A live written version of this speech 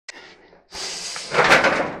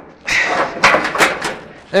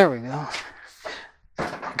There we go.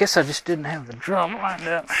 I guess I just didn't have the drum lined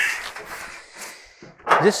up.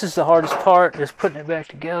 This is the hardest part, is putting it back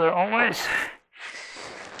together always.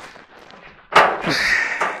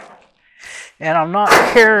 And I'm not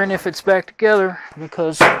caring if it's back together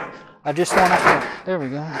because I just want to, there we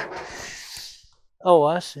go. Oh,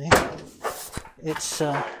 I see. It's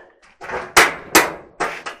one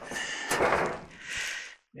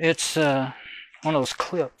of those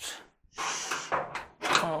clips.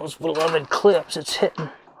 One of those beloved clips. It's hitting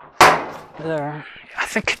there. I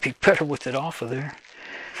think it'd be better with it off of there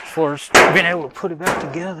as far as being able to put it back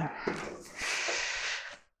together.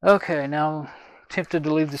 Okay, now I'm tempted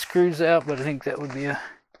to leave the screws out, but I think that would be a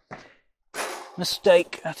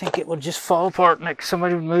mistake. I think it would just fall apart next.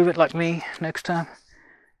 Somebody would move it like me next time,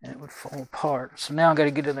 and it would fall apart. So now I got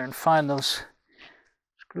to get in there and find those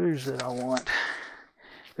screws that I want.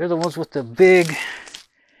 They're the ones with the big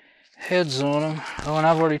heads on them. Oh, and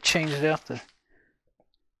I've already changed out the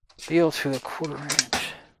deal to 1/4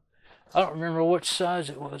 inch. I don't remember which size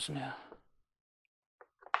it was now.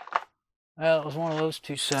 Well, it was one of those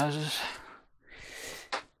two sizes.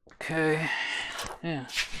 Okay, yeah.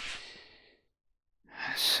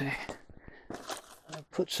 Let's see. I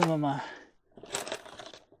put some of my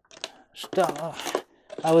stuff.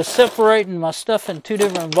 I was separating my stuff in 2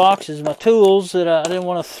 different boxes. My tools that I didn't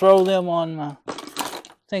want to throw them on my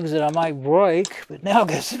things that I might break. But now I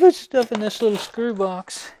got so much stuff in this little screw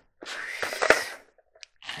box.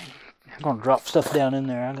 I'm going to drop stuff down in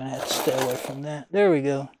there. I'm going to have to stay away from that. There we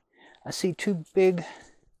go. I see 2 big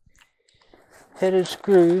headed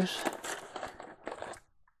screws.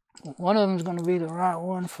 One of them is going to be the right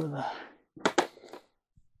one for the...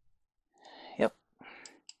 Yep.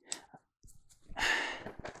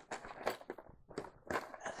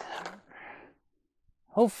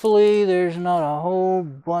 Hopefully there's not a whole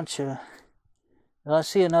bunch of... Well, I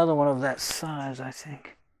see another one of that size, I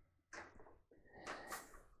think.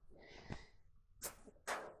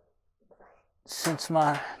 Since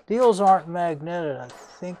my deals aren't magneted, I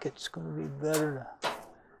think it's going to be better to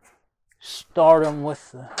start them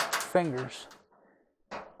with the fingers.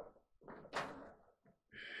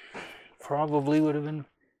 Probably would have been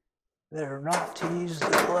better not to use the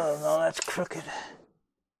glove. No, that's crooked.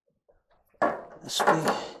 Let's be...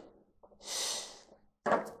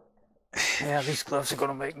 Yeah, these gloves are going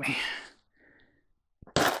to make me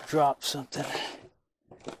drop something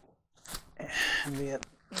and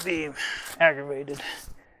be aggravated.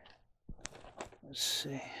 Let's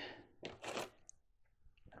see.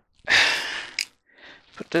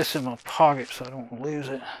 Put this in my pocket so I don't lose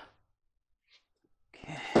it.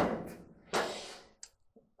 Okay.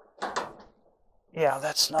 Yeah,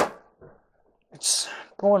 that's not... It's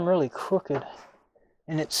going really crooked.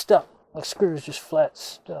 And it's stuck. My screw is just flat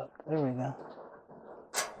stuck. There we go.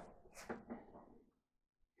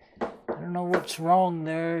 I don't know what's wrong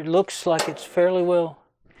there. It looks like it's fairly well...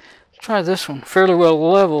 Let's try this one. Fairly well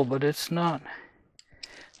level, but it's not.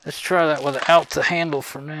 Let's try that without the handle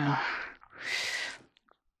for now.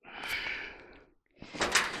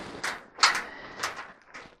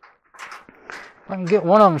 If I can get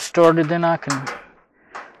one of them started, then I can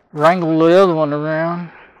wrangle the other one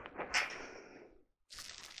around.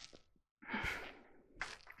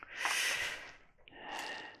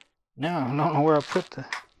 No, I don't know where I put the...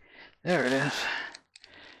 There it is.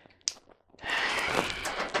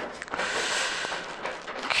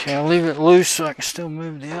 Okay, I'll leave it loose so I can still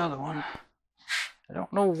move the other one. I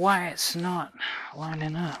don't know why it's not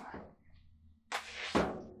lining up.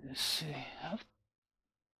 Let's see.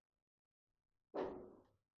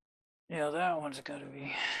 Yeah, that one's got to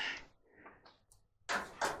be...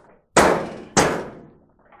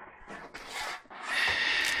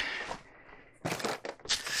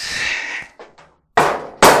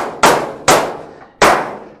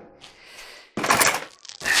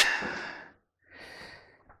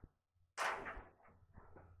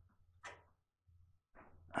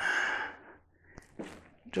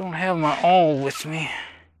 Don't have my awl with me.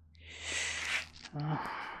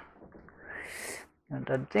 And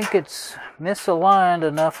I think it's misaligned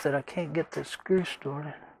enough that I can't get the screw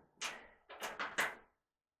started.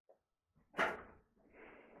 I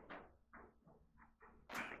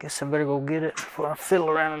guess I better go get it before I fiddle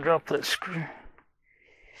around and drop that screw.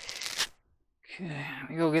 Okay, let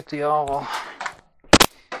me go get the awl.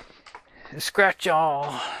 The scratch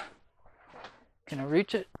awl. Can I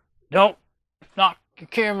reach it? Don't knock the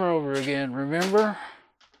camera over again, remember?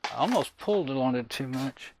 I almost pulled it on it too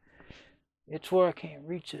much. It's where I can't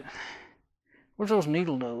reach it. Where's those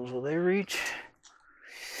needle nose? Will they reach?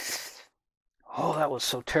 Oh, that was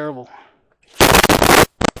so terrible.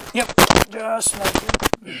 Yep, just like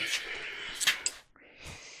it.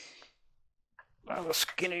 By the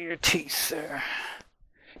skin of your teeth there.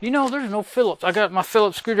 You know, there's no Phillips. I got my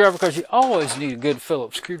Phillips screwdriver because you always need a good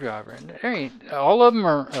Phillips screwdriver. And there ain't, all of them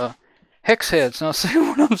are hex heads. Now, see,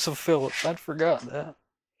 one of them's a Phillips. I'd forgot that.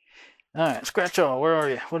 All right, scratch all. Where are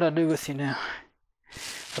you? What'd I do with you now?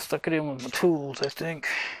 I stuck it in with my tools, I think.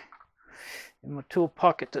 In my tool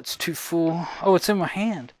pocket that's too full. Oh, it's in my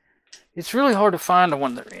hand. It's really hard to find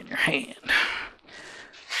when they're in your hand.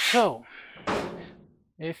 So,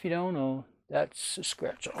 if you don't know, that's a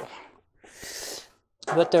scratch all.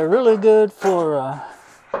 But they're really good for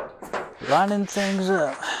lining things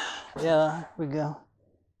up. Yeah, here we go.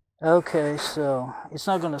 Okay, so it's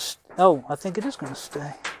not going to... Oh, I think it is going to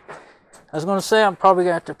stay. I was going to say I'm probably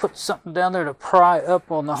going to have to put something down there to pry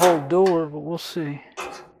up on the whole door, but we'll see.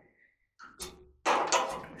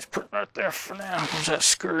 Just put it right there for now. There's that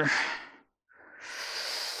screw.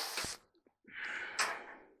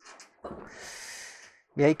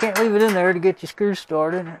 Yeah, you can't leave it in there to get your screw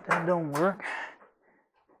started. That don't work.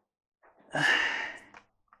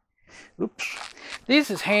 Oops.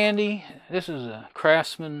 This is handy. This is a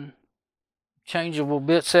Craftsman changeable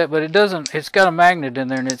bit set, but it doesn't, it's got a magnet in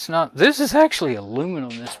there and it's not, this is actually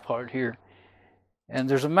aluminum, this part here. And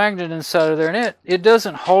there's a magnet inside of there and it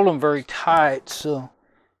doesn't hold them very tight, so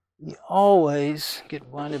you always get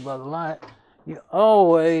blinded by the light. You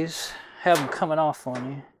always have them coming off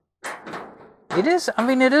on you. It is, I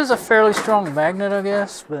mean, it is a fairly strong magnet, I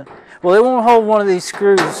guess, but, well, it won't hold one of these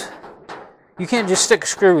screws. You can't just stick a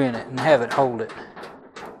screw in it and have it hold it.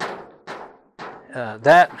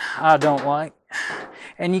 That I don't like.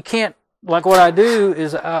 And you can't, like what I do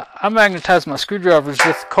is I magnetize my screwdrivers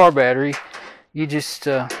with car battery. You just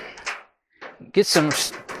get some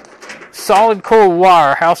solid core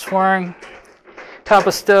wire, house wiring type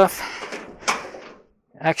of stuff.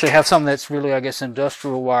 I actually have some that's really, I guess,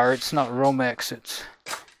 industrial wire. It's not Romex. It's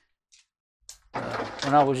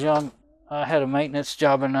when I was young, I had a maintenance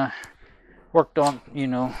job and I worked on, you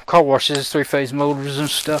know, car washes, three-phase motors and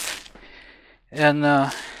stuff. And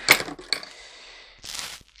I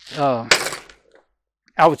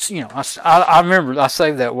would, you know, I remember I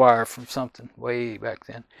saved that wire from something way back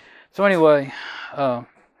then. So anyway, well,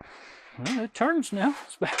 it turns now.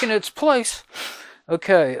 It's back in its place.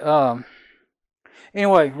 Okay.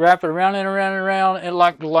 Anyway, wrap it around and around and around, and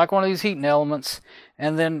like one of these heating elements,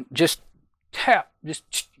 and then just tap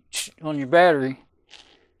on your battery,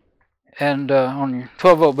 and on your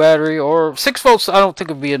 12-volt battery or 6 volts. I don't think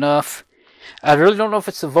it'd be enough. I really don't know if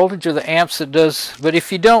it's the voltage or the amps that does, but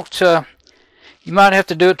if you don't, you might have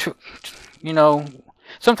to do it to, you know,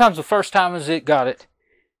 sometimes the first time is it got it.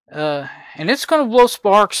 And it's going to blow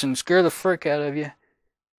sparks and scare the frick out of you.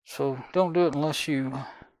 So don't do it unless you,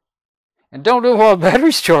 and don't do it while the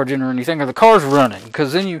battery's charging or anything, or the car's running,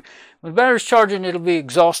 because then when the battery's charging, it'll be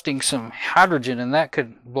exhausting some hydrogen, and that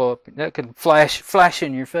could blow up, that could flash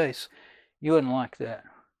in your face. You wouldn't like that.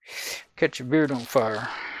 Catch your beard on fire,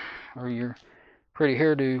 or your pretty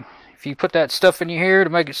hairdo. If you put that stuff in your hair to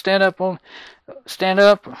make it stand up,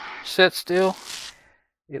 set still,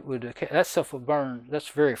 it would, that stuff would burn. That's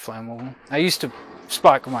very flammable. I used to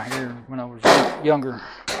spike my hair when I was younger.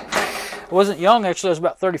 I wasn't young, actually. I was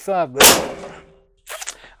about 35, but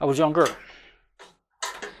I was younger.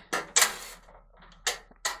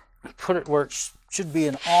 Put it where it should be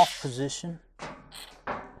an off position.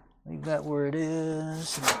 Leave that where it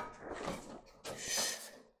is.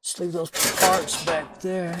 Just leave those parts back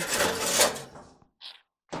there.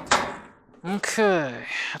 Okay,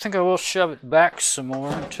 I think I will shove it back some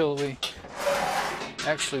more until we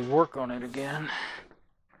actually work on it again.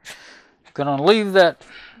 I'm gonna leave that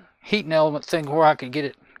heating element thing where I can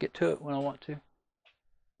get to it when I want to.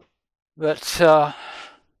 But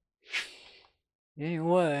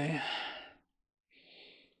anyway,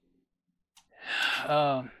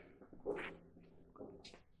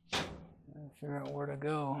 figure out where to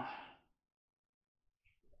go.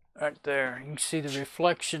 Right there, you can see the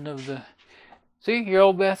reflection of the. See, your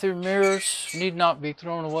old bathroom mirrors need not be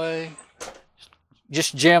thrown away.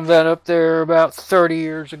 Just jammed that up there about 30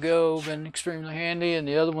 years ago. Been extremely handy, and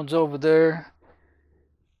the other one's over there.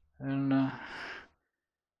 And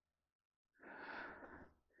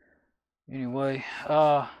anyway,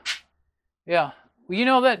 yeah. Well, you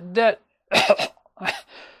know that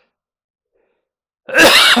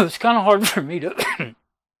it's kind of hard for me to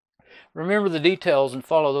remember the details and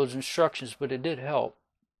follow those instructions, but it did help.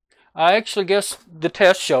 I actually guess the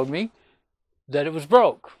test showed me that it was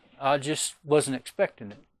broke. I just wasn't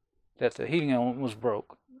expecting it, that the heating element was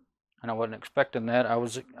broke. And I wasn't expecting that. I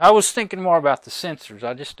was thinking more about the sensors.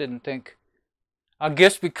 I just didn't think, I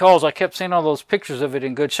guess because I kept seeing all those pictures of it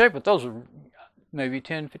in good shape, but those were maybe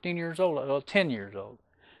 10, 15 years old, 10 years old.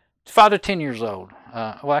 5 to 10 years old.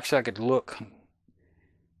 Well, actually, I could look.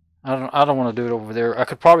 I don't want to do it over there. I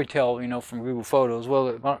could probably tell, from Google Photos.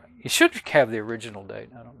 Well, it should have the original date.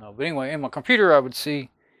 I don't know. But anyway, in my computer, I would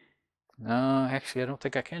see. No, actually, I don't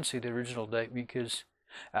think I can see the original date because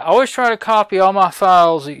I always try to copy all my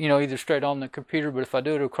files, either straight on the computer. But if I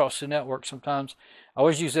do it across the network, sometimes I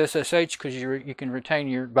always use SSH because you can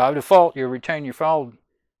retain by default, you retain your file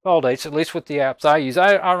dates. At least with the apps I use.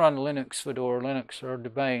 I run Linux, Fedora, Linux, or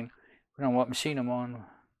Debian, depending on what machine I'm on.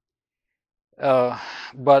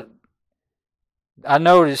 But I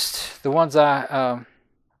noticed the ones that I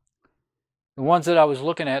was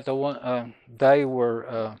looking at,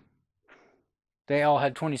 they all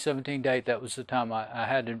had 2017 date. That was the time I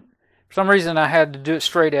had to. For some reason, I had to do it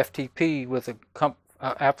straight FTP with a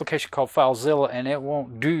application called FileZilla, and it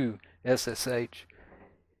won't do SSH.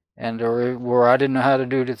 Or I didn't know how to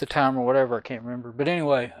do it at the time or whatever. I can't remember. But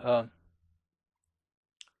anyway,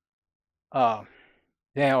 all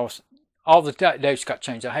the dates got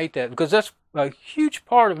changed. I hate that because that's a huge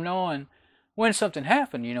part of knowing when something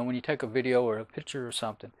happened. When you take a video or a picture or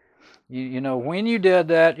something, you know when you did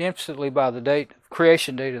that instantly by the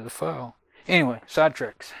creation date of the file. Anyway,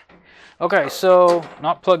 sidetracks. Okay, so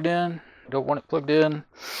not plugged in. Don't want it plugged in.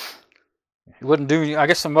 It wouldn't do. I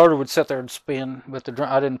guess the motor would sit there and spin, but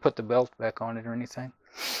I didn't put the belt back on it or anything.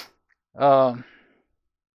 There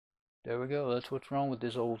we go. That's what's wrong with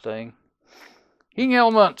this old thing. Heating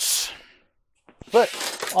elements.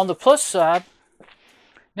 But on the plus side,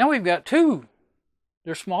 now we've got 2.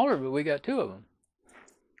 They're smaller, but we got 2 of them.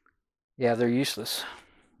 Yeah, they're useless.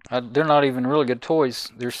 They're not even really good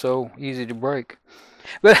toys. They're so easy to break.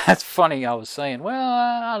 But that's funny. I was saying,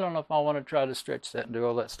 well, I don't know if I want to try to stretch that and do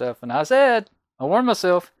all that stuff. And I warned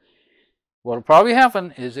myself, what'll probably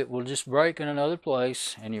happen is it will just break in another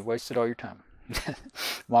place and you wasted all your time.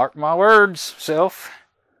 Mark my words, self.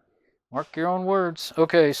 Mark your own words.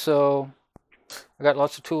 Okay, so I got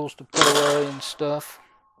lots of tools to put away and stuff.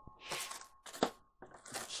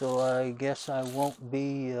 So I guess I won't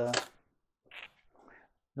be...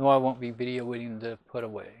 No, I won't be videoing the put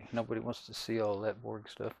away. Nobody wants to see all that boring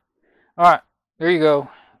stuff. Alright, there you go.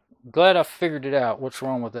 Glad I figured it out. What's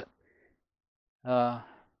wrong with it? I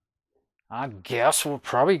guess we'll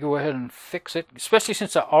probably go ahead and fix it. Especially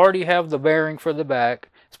since I already have the bearing for the back.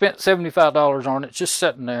 Spent $75 on it, just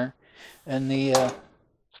sitting there. And the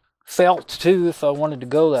felt too, if I wanted to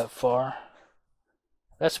go that far.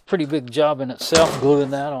 That's a pretty big job in itself,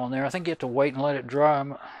 gluing that on there. I think you have to wait and let it dry.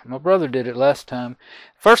 My brother did it last time.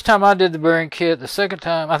 First time I did the bearing kit. The second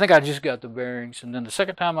time, I think I just got the bearings. And then the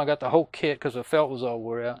second time I got the whole kit because the felt was all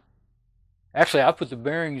wore out. Actually, I put the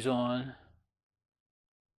bearings on.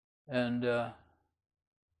 And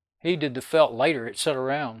he did the felt later. It set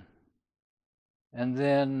around. And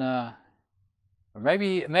then, or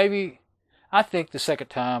maybe, I think the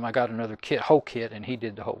second time I got another whole kit, and he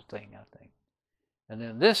did the whole thing, I think. And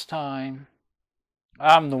then this time,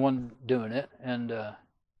 I'm the one doing it. And,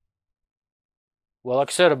 well,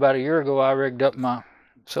 like I said, about a year ago, I rigged up my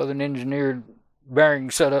Southern Engineered bearing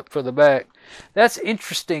setup for the back. That's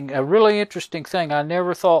interesting, a really interesting thing. I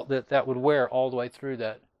never thought that would wear all the way through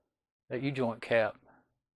that U-joint cap.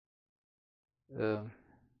 I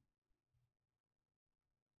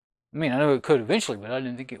mean, I know it could eventually, but I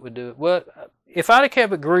didn't think it would do it. Well, if I'd have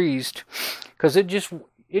kept it greased, because it just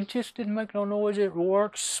didn't make no noise. It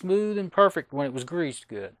works smooth and perfect when it was greased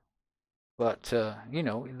good. But,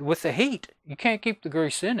 with the heat, you can't keep the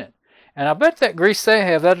grease in it. And I bet that grease they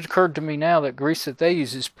have, that occurred to me now, that grease that they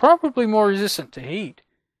use is probably more resistant to heat.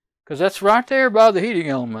 Because that's right there by the heating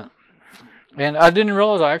element. And I didn't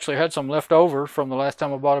realize I actually had some left over from the last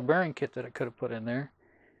time I bought a bearing kit that I could have put in there.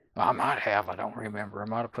 Well, I might have, I don't remember. I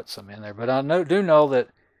might have put some in there. But I do know that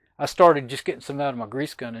I started just getting some out of my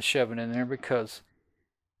grease gun and shoving in there because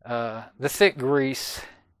the thick grease,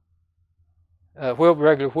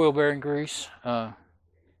 regular wheel bearing grease, I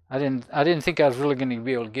didn't think I was really going to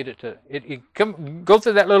be able to get it to go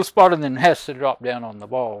through that little spot and then has to drop down on the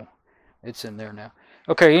ball. It's in there now.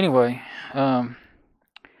 Okay, anyway,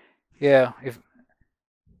 yeah,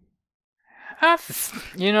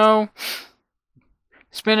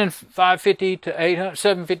 spending $550 to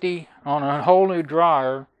 $750 on a whole new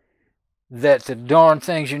dryer, that the darn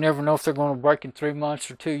things, you never know if they're going to break in 3 months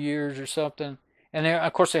or 2 years or something. And then,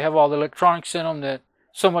 of course, they have all the electronics in them that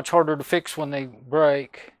so much harder to fix when they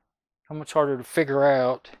break, so much harder to figure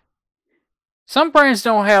out. Some brands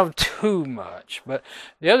don't have too much, but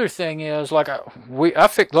the other thing is, like I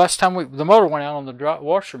fixed last time the motor went out on the dry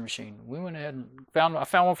washer machine. We went ahead and I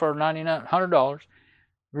found one for $100,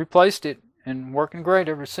 replaced it, and working great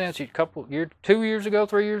ever since. 2 years ago,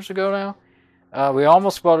 3 years ago now. We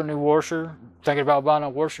almost bought a new washer, thinking about buying a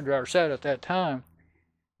washer dryer set at that time,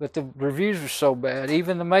 but the reviews were so bad.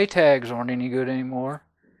 Even the Maytags aren't any good anymore,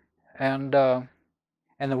 and the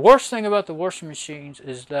worst thing about the washing machines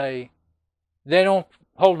is they don't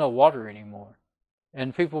hold no water anymore.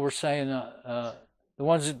 And people were saying the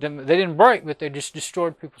ones that they didn't break, but they just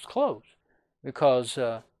destroyed people's clothes because.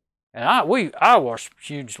 And I wash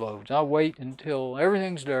huge loads. I wait until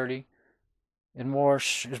everything's dirty and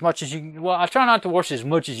wash as much as you can. Well, I try not to wash as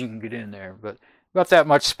much as you can get in there, but about that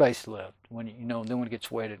much space left. When then when it gets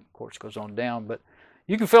wet, it of course goes on down. But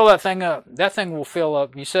you can fill that thing up. That thing will fill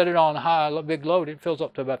up. You set it on high, big load, it fills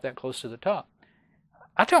up to about that close to the top.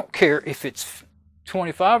 I don't care if it's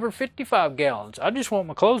 25 or 55 gallons. I just want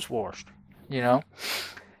my clothes washed. We're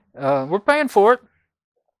paying for it.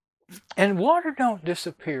 And water don't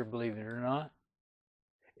disappear, believe it or not.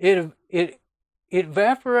 It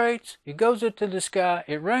evaporates, it goes into the sky,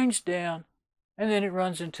 it rains down, and then it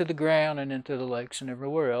runs into the ground and into the lakes and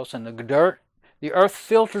everywhere else. And the earth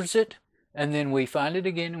filters it, and then we find it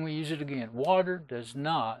again and we use it again. Water does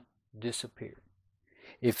not disappear.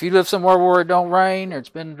 If you live somewhere where it don't rain or it's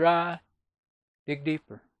been dry, dig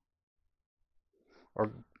deeper.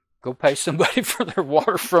 Or go pay somebody for their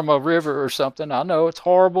water from a river or something. I know it's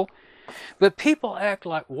horrible. But people act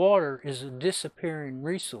like water is a disappearing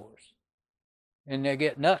resource. And they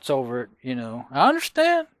get nuts over it, I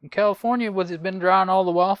understand in California with it been dry and all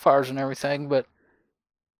the wildfires and everything, but,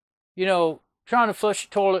 trying to flush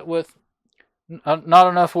your toilet with not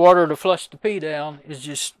enough water to flush the pee down is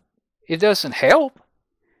just, it doesn't help.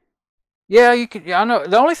 Yeah, I know.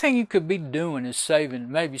 The only thing you could be doing is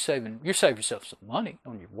you save yourself some money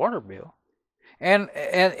on your water bill. And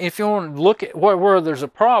if you want to look at where there's a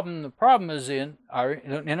problem, the problem is in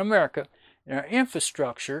America, in our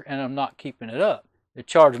infrastructure, and I'm not keeping it up. They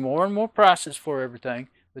charge more and more prices for everything,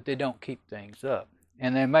 but they don't keep things up.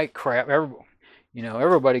 And they make crap.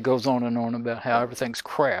 Everybody goes on and on about how everything's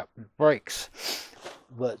crap and breaks.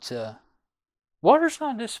 But water's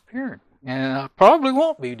not disappearing. And it probably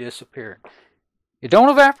won't be disappearing. It don't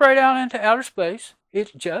evaporate out into outer space.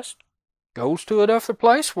 It just goes to another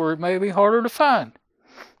place where it may be harder to find.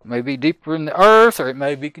 It may be deeper in the earth, or it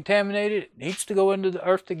may be contaminated. It needs to go into the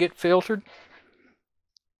earth to get filtered.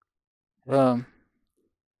 It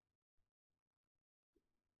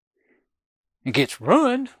gets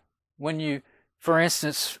ruined when you, for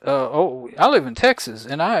instance, I live in Texas,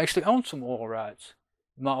 and I actually own some oil rights.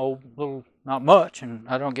 My old little, not much, and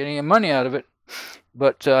I don't get any money out of it,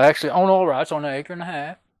 but I actually own oil rights on 1.5 acres.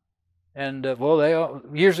 And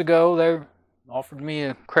years ago they offered me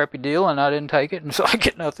a crappy deal, and I didn't take it, and so I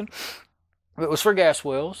get nothing. It was for gas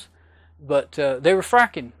wells, but they were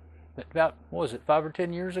fracking. About 5 or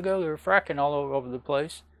 10 years ago, they were fracking all over the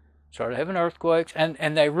place. Started having earthquakes,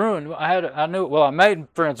 and they ruined. I made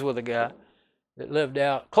friends with a guy that lived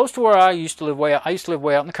out close to where I used to live. I used to live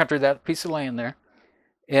way out in the country, that piece of land there.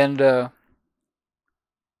 And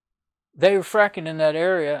they were fracking in that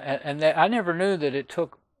area, and I never knew that it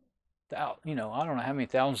took, I don't know how many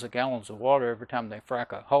thousands of gallons of water every time they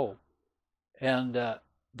frack a hole. And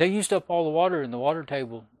they used up all the water in the water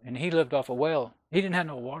table, and he lived off a well. He didn't have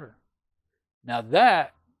no water. Now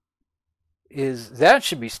that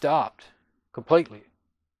should be stopped completely.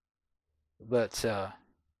 But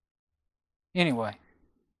anyway.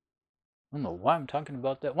 I don't know why I'm talking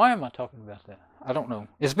about that. Why am I talking about that? I don't know.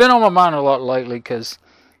 It's been on my mind a lot lately because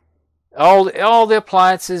all the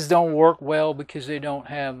appliances don't work well because they don't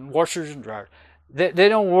have washers and dryers. They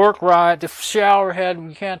don't work right. The shower head,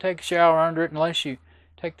 you can't take a shower under it unless you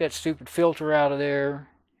take that stupid filter out of there.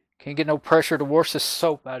 Can't get no pressure to wash the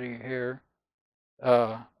soap out of your hair.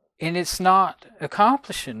 And it's not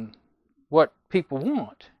accomplishing what people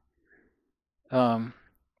want.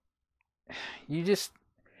 You just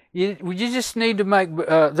need to make.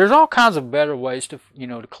 There's all kinds of better ways to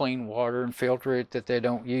clean water and filter it that they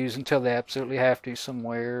don't use until they absolutely have to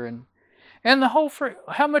somewhere. And the whole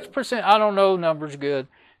how much percent? I don't know. Numbers good.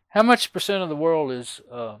 How much percent of the world is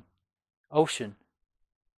ocean?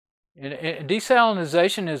 And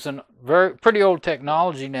desalinization is a pretty old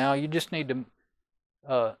technology now. You just need to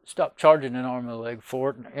stop charging an arm and a leg for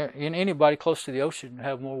it. And anybody close to the ocean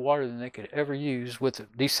have more water than they could ever use with a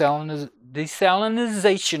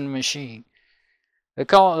desalinization machine. They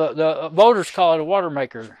call it, the boaters call it a water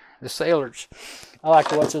maker, the sailors. I like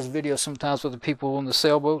to watch those videos sometimes with the people on the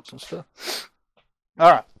sailboats and stuff.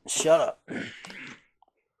 All right, shut up.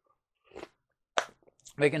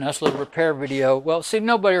 Making a nice little repair video. Well, see,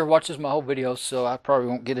 nobody ever watches my whole videos, so I probably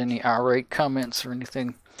won't get any irate comments or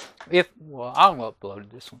anything. Well, I'll upload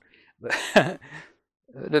this one. But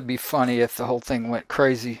it'd be funny if the whole thing went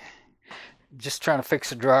crazy. Just trying to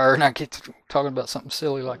fix a dryer and I get to talking about something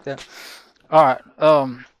silly like that. All right.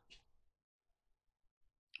 All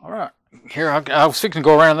right. Here, I was fixing to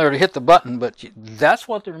go around there to hit the button, but that's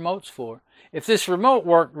what the remote's for. If this remote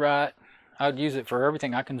worked right, I'd use it for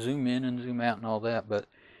everything. I can zoom in and zoom out and all that, but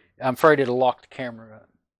I'm afraid it'll lock the camera up.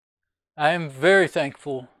 I am very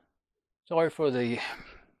thankful. Sorry for the,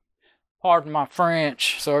 pardon my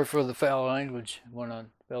French, sorry for the foul language when I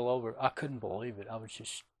fell over. I couldn't believe it. I was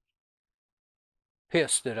just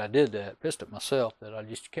pissed that I did that, pissed at myself that I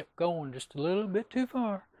just kept going just a little bit too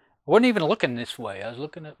far. I wasn't even looking this way. I was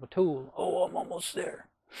looking at my tool. Oh, I'm almost there.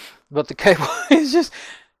 But the cable is just,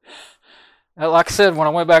 like I said, when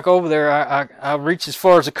I went back over there, I reached as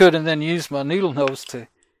far as I could and then used my needle nose to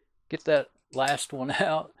get that last one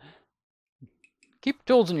out. Keep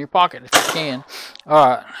your tools in your pocket if you can. All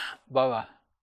right. Bye-bye.